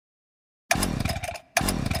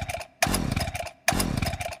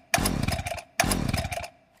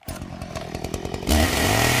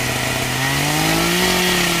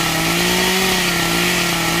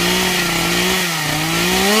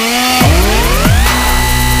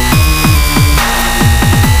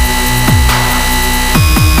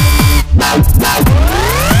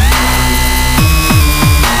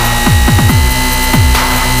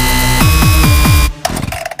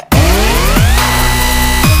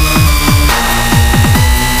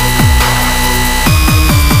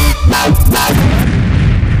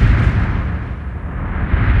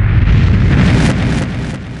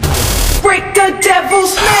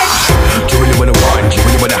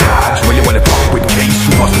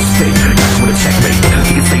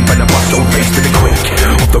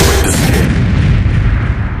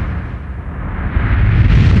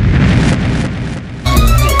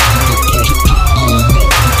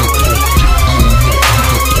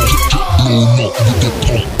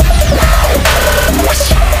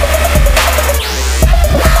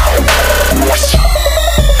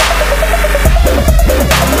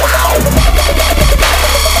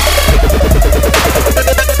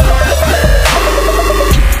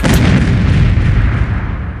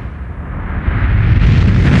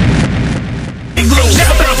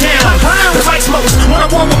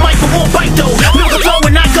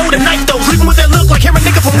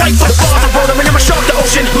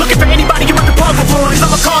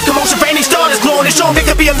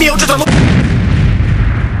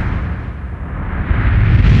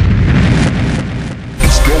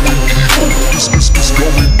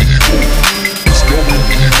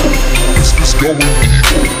going evil.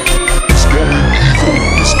 It's going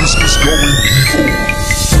evil. It's going evil.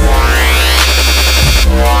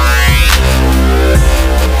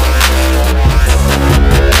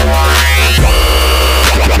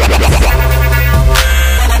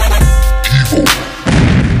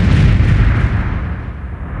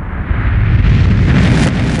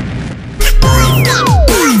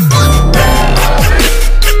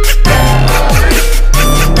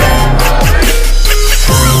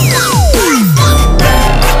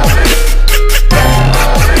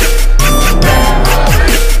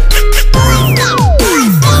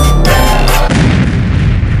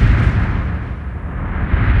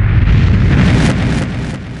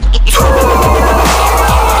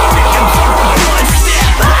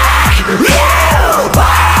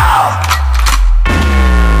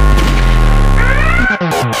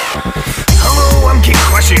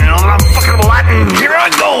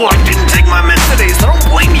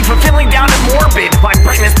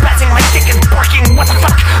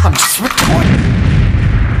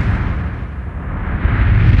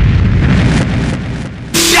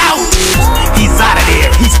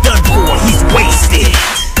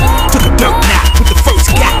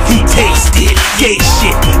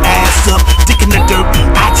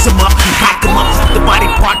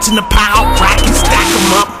 In the pile, rack and stack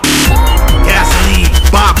them up. Gasoline,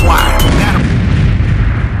 barbed wire,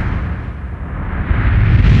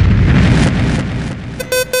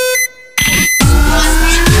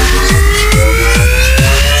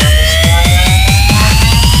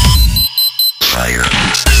 fire.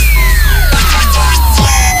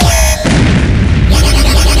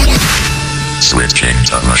 Switching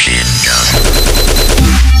to machine gun.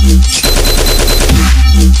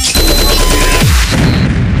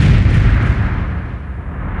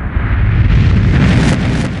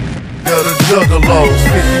 Juggalos,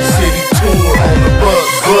 50 city tour on the bus,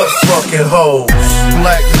 butt fucking hoes.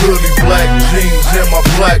 Black hoodie, black jeans, and my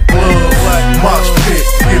black gloves. Mosh pit,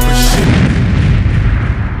 give a shit.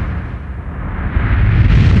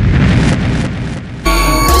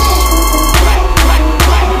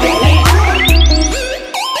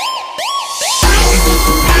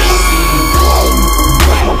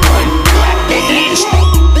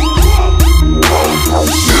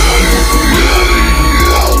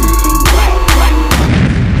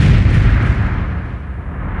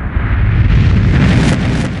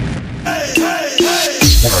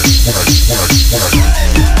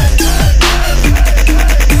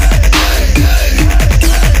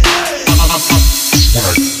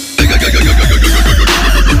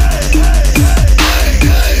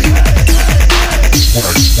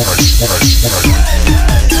 What?